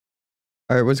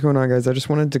All right, what's going on, guys? I just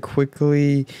wanted to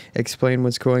quickly explain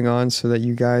what's going on so that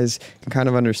you guys can kind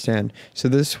of understand. So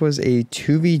this was a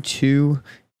 2v2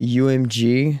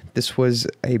 UMG. This was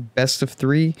a best of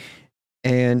 3,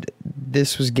 and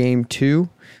this was game 2.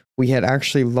 We had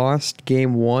actually lost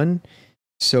game 1,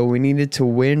 so we needed to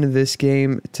win this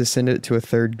game to send it to a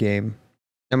third game.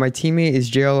 Now my teammate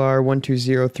is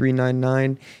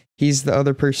JLR120399. He's the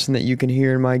other person that you can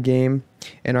hear in my game,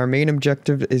 and our main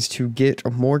objective is to get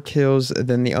more kills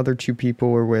than the other 2 people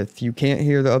we're with. You can't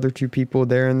hear the other 2 people.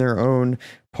 They're in their own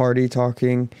party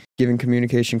talking, giving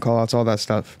communication callouts, all that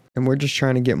stuff. And we're just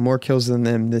trying to get more kills than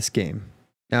them this game.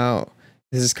 Now,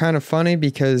 this is kind of funny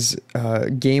because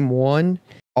game 1,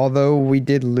 although we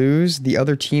did lose, the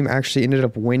other team actually ended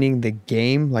up winning the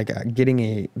game, like getting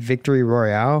a Victory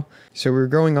Royale. So we're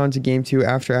going on to game 2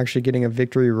 after actually getting a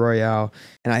Victory Royale.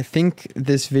 And I think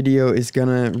this video is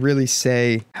gonna really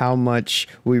say how much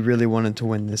we really wanted to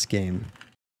win this game.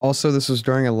 Also, this was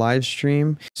during a live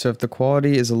stream, so if the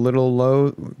quality is a little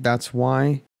low, that's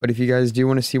why. But if you guys do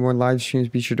want to see more live streams,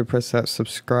 be sure to press that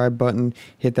subscribe button,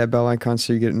 hit that bell icon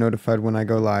so you get notified when I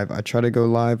go live. I try to go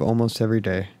live almost every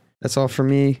day. That's all from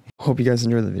me. Hope you guys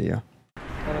enjoy the video.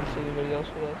 I don't see anybody else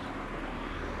with us.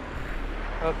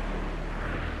 Oh,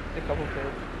 a couple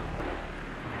kids.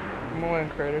 I'm only on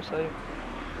crater site.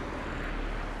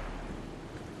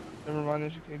 Never mind,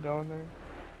 there's a kid going there.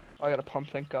 Oh, I got a pump,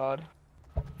 thank God.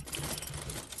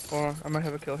 Hold on, I might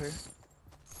have a kill here.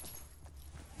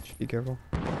 Just be careful.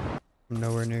 I'm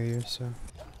nowhere near you, so.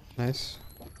 Nice.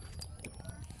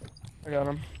 I got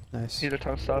him. Nice. He did a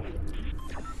ton of stuff.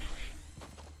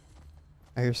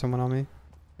 I hear someone on me.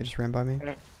 They just ran by me.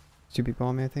 Yeah. 2 people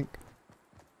on me, I think.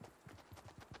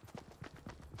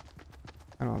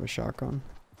 I don't have a shotgun.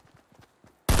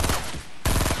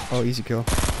 Oh, easy kill.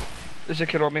 There's a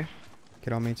kid on me.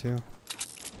 Kid on me too.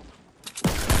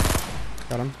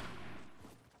 Got him.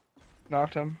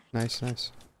 Knocked him. Nice,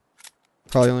 nice.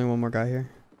 Probably only one more guy here.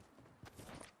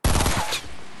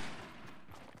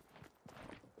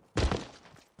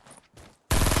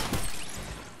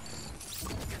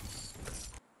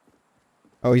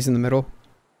 Oh, he's in the middle.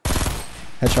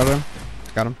 Headshot him.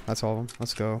 Got him. That's all of them.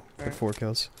 Let's go. Right. With 4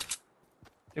 kills.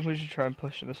 I think we should try and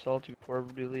push an assault before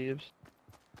everybody leaves.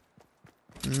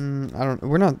 I don't.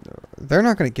 We're not. They're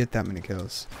not gonna get that many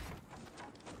kills.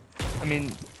 I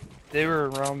mean, they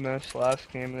were around this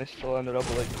last game and they still ended up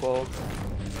with like 12.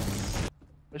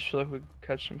 I just feel like we could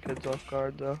catch some kids off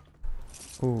guard though.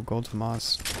 Ooh, gold to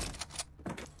Moss.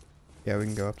 Yeah, we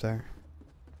can go up there.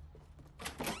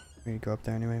 We can go up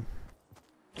there anyway.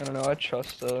 I don't know, I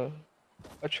trust us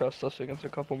against a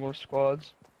couple more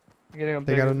squads. I'm getting a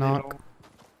They got a bigger knock. lead.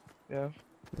 Yeah.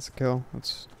 That's a kill.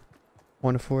 That's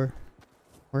 1 to 4.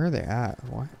 Where are they at?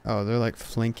 What? Oh, they're like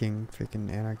flanking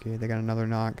freaking Anarchy. They got another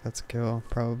knock. That's a kill,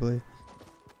 probably.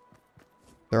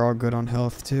 They're all good on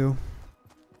health too.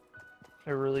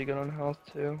 They're really good on health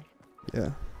too.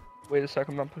 Yeah. Wait a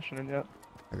second, I'm not pushing in yet.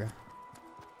 Okay.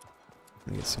 Let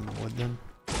me get some wood then.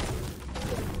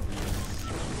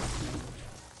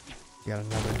 Got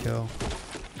another kill.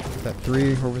 Was that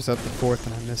 3 or was that the 4th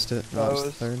and I missed it? No, that was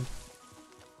the 3rd.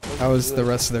 That was the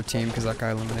rest of their team because that guy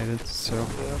eliminated, so.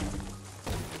 Yeah.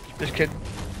 This kid.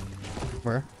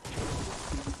 Where?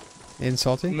 In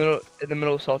Salty? In the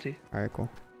middle of Salty. Alright, cool.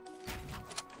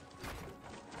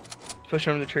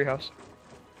 Pushing over the treehouse.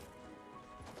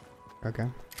 Okay.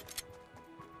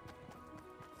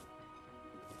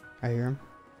 I hear him.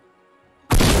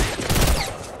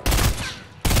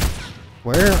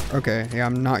 Where? Okay, yeah,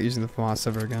 I'm not using the FAMAS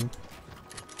ever again.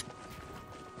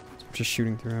 I'm just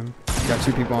shooting through him. Got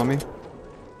 2 people on me.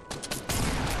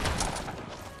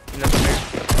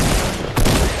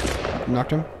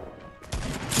 Knocked him.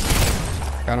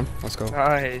 Got him. Let's go.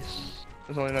 Nice.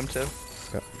 There's only them 2.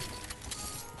 Yep.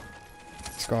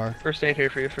 Scar. First aid here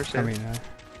for you, first aid.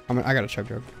 I got a chug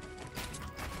jug.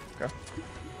 Okay.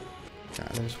 Yeah,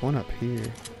 there's one up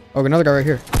here. Oh, another guy right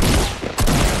here.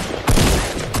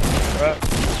 Alright.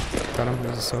 Got him.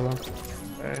 There's a solo.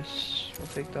 Nice. We'll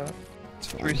take that.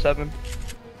 It's 3-7.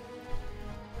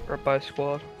 We're up by a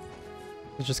squad.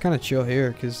 It's just kind of chill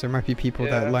here because there might be people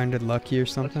that landed lucky or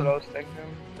something. That's what I was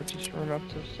thinking. Let's just run up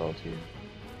to Salty.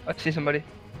 I see somebody.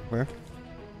 Where?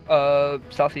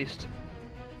 Southeast.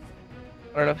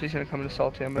 I don't know if he's gonna come into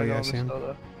Salty. I'm gonna go on see the him.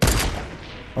 solo.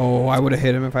 Oh, I would have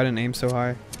hit him if I didn't aim so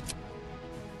high.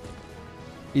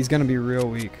 He's gonna be real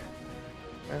weak.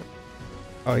 Right.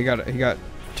 Oh, he got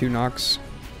 2 knocks.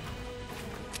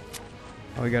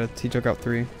 Oh, he took out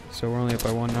 3, so we're only up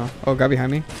by 1 now. Oh, guy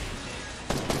behind me.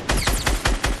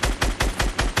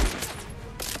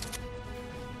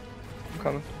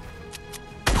 coming.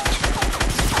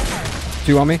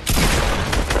 2 on me.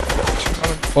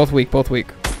 Both weak, both weak.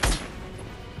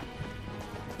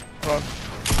 Come on.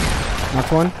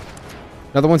 Knocked one.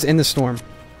 Another one's in the storm.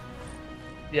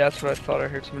 Yeah, that's what I thought. I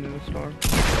heard someone in the storm.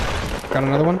 Got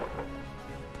another one.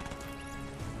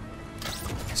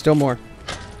 Still more.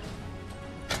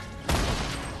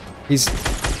 He's...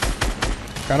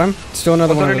 Got him. Still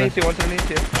another one over there. One's underneath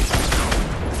you.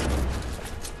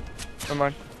 Never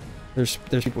mind. There's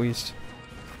people east.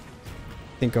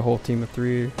 I think a whole team of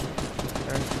 3.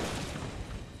 Okay.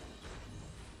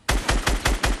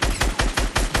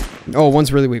 Oh,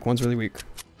 one's really weak. One's really weak.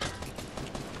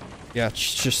 Yeah,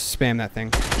 just spam that thing.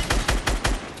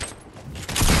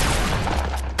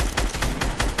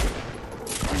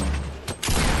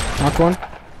 Knocked one.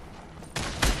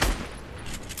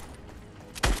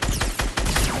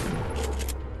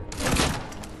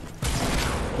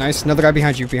 Nice. Another guy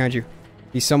behind you. Behind you.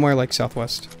 He's somewhere like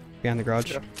southwest, behind the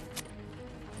garage. Yeah.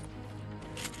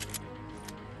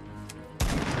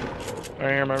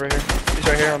 Right here, right here. He's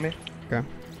right here on me. Okay.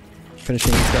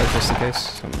 Finishing these guys just in case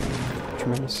something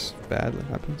tremendous bad that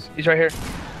happens. He's right here.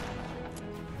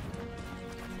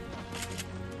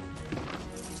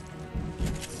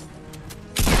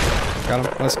 Got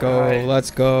him. Let's go. Nice.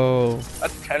 Let's go.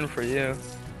 That's 10 for you.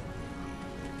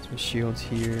 Some shields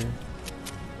here. Do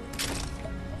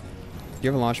you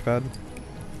have a launch pad?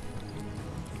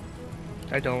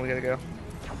 I don't. We gotta go.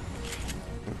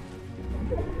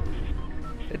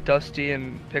 Hit Dusty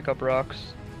and pick up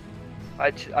rocks.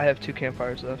 I have 2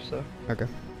 campfires left, so. Okay.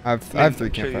 I have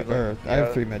 3 sure campfires. I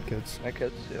have 3 med kits. My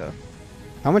kids, yeah.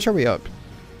 How much are we up?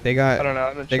 They I got don't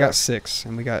know. they got 6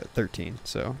 and we got 13,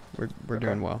 so we're Okay.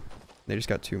 doing well. They just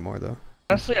got 2 more though.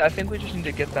 Honestly, I think we just need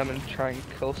to get them and try and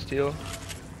kill steal.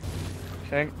 I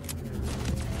think.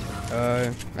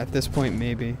 At this point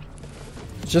maybe.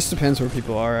 It just depends where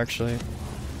people are actually.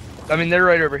 I mean, they're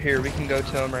right over here. We can go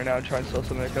to them right now and try and steal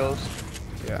some of their kills.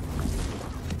 Yeah.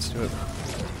 Let's do it.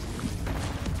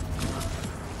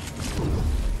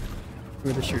 Who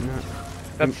are they shooting at?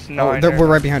 That's Oh, 9. we're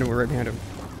right behind him. We're right behind him.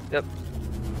 Yep.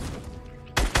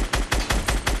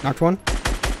 Knocked one.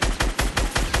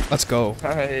 Let's go.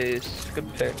 Nice.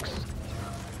 Good picks.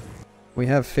 We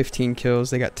have 15 kills.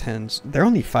 They got 10. They're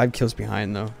only 5 kills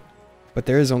behind though. But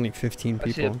there is only 15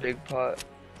 I see a people. big pot.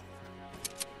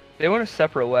 They went a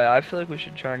separate way. I feel like we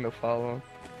should try and go follow them.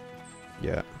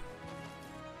 Yeah.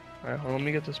 Alright, hold on, let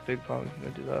me get this big pot. We can go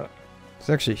do that. It's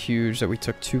actually huge that we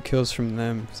took 2 kills from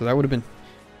them. So that would have been...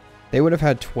 They would have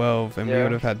had 12 and we Yeah.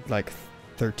 would have had like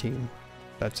 13.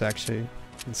 That's actually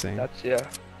insane. That's, yeah.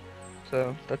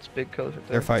 So, that's big kills right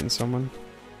there. They're fighting someone.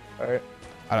 Alright.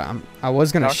 I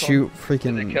was gonna Knock shoot one.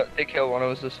 freaking... They kill one. It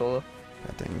was the solo.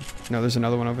 That thing. No, there's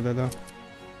another one over there though.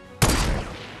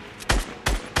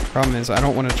 Problem is, I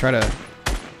don't want to try to...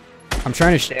 I'm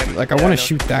trying to... Damn, like, I yeah, want I to know.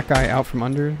 shoot that guy out from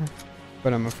under.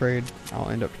 But I'm afraid I'll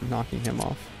end up knocking him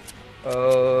off.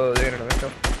 Oh, they got another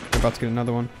kill. They're about to get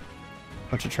another one.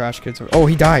 Bunch of trash kids. Oh,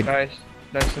 he died. Nice.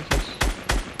 Nice, nice, nice.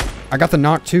 I got the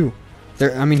knock too.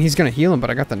 I mean, he's gonna heal him, but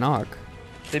I got the knock.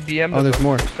 They BM'd Oh, him. there's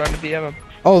more. He's trying to BM him.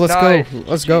 Oh, let's Nice. go.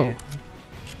 Let's go.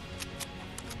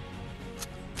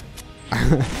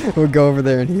 We'll go over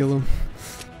there and heal him.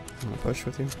 I'm gonna push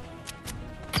with you.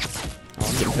 Oh,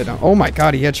 I'm getting hit down. Oh my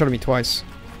god, he headshotted me twice.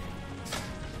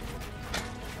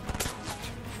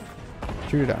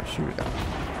 Shoot it out, shoot it out.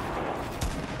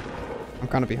 I'm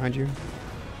kind of behind you.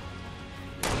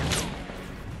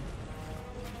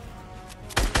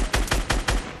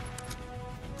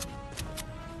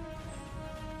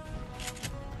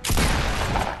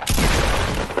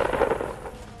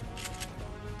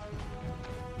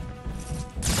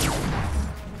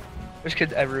 There's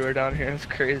kids everywhere down here. It's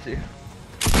crazy.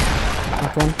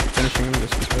 Knocked one. Finishing him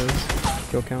just because.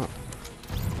 Kill count.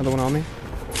 Another one on me.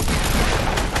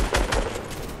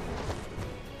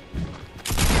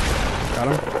 Got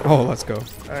him. Oh, let's go.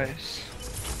 Nice.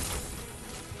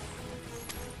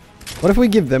 What if we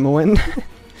give them a win?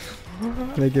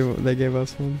 They gave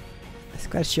us one. I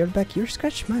scratched your back, you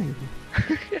scratched mine.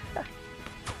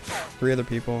 3 other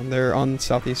people. They're on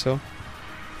Southeast Hill.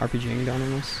 RPGing down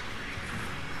on us.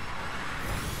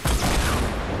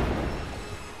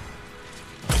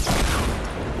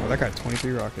 Oh, that got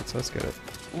 23 rockets. Let's get it.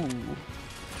 Ooh.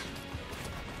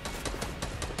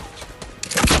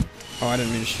 Oh, I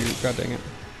didn't mean to shoot. God dang it.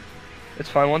 It's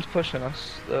fine. One's pushing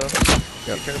us, though.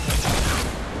 Yep. Be careful.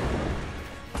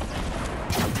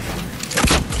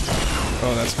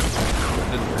 Oh, that's good.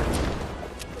 Didn't hurt.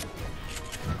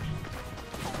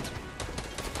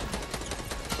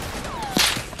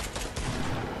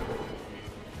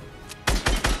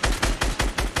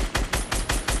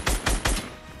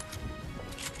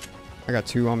 I got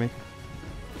 2 on me.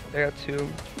 They got two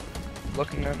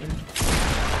looking at me.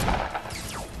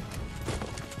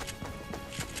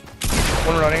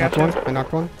 One running at Knocked you. one. I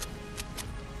knocked one.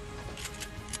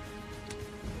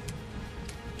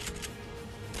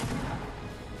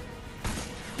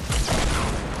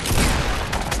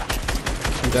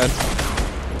 I'm dead.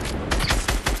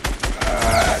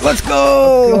 Let's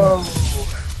go!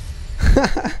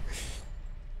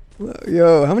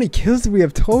 Yo, how many kills did we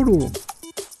have total?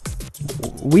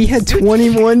 We had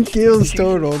 21 kills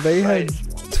total. They had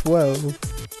 12.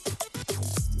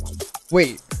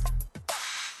 Wait.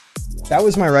 That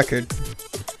was my record.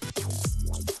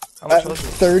 How much was it?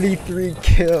 33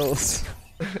 kills.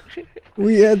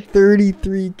 We had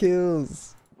 33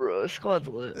 kills. Bro, this squad's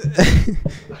lit. Can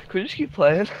we just keep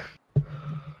playing?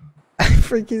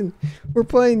 Freaking, we're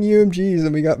playing UMGs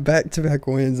and we got back-to-back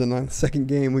wins, and on the second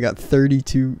game we got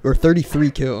 32 or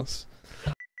 33 kills.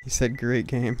 He said great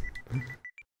game.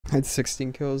 I had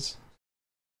 16 kills.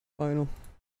 Final.